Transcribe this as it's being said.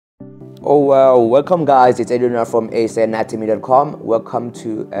Oh well, welcome guys, it's ZWrap from Zanatomy.com. Welcome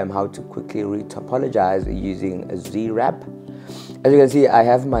to how to quickly retopologize using ZWrap. As you can see, I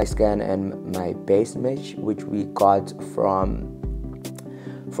have my scan and my base mesh, which we got from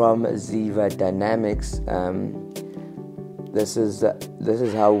Ziva Dynamics. This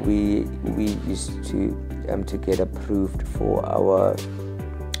is how we used to get approved for our,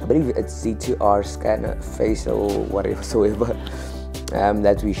 I believe it's ZTR scanner, facial, whatsoever.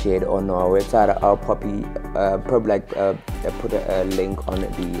 That we shared on our website. I'll probably put a link on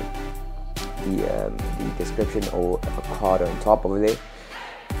the description or a card on top over there.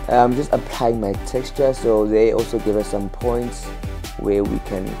 Just applying my texture, so they also give us some points where we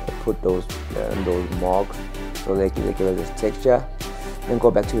can put those marks, so they give us this texture. Then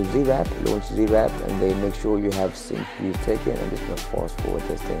go back to ZWrap, launch ZWrap, and then make sure you have sync views taken. I'm just gonna fast forward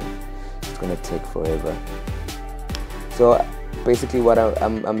this thing. It's gonna take forever. So basically what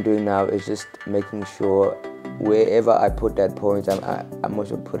I'm doing now is just making sure wherever I put that point, I'm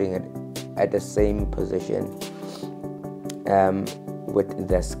also putting it at the same position with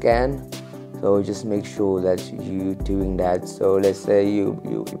the scan. So just make sure that you're doing that. So let's say you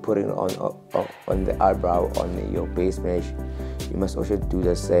put it on the eyebrow on your base mesh, you must also do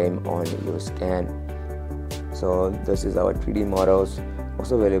the same on your scan. So this is our 3D models,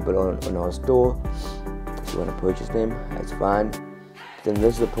 also available on our store. If you want to purchase them, that's fine. Then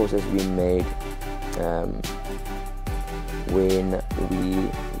this is the process we made when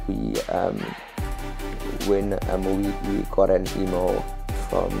we got an email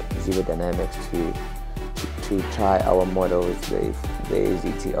from Ziva Dynamics to try our models, the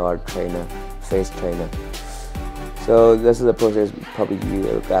ZTR trainer, face trainer. So this is the process probably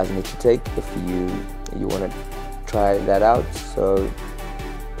you guys need to take if you want to try that out. So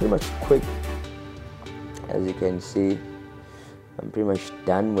pretty much quick. As you can see, I'm pretty much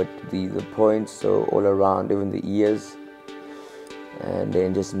done with the points, so all around, even the ears, and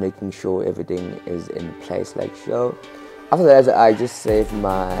then just making sure everything is in place like so. After that, I just save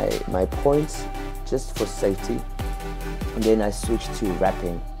my points just for safety, and then I switch to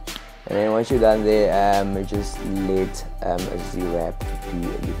wrapping. And then once you're done there, just let ZWrap do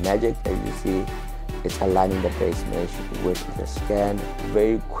the magic. As you see, it's aligning the base mesh with the scan.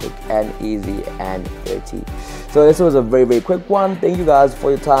 Very quick and easy and dirty. So this was a very quick one. Thank you guys for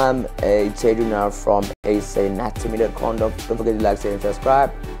your time. It's ZWrap from Zanatomy.com. Don't forget to like, share, and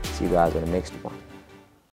subscribe. See you guys on the next one.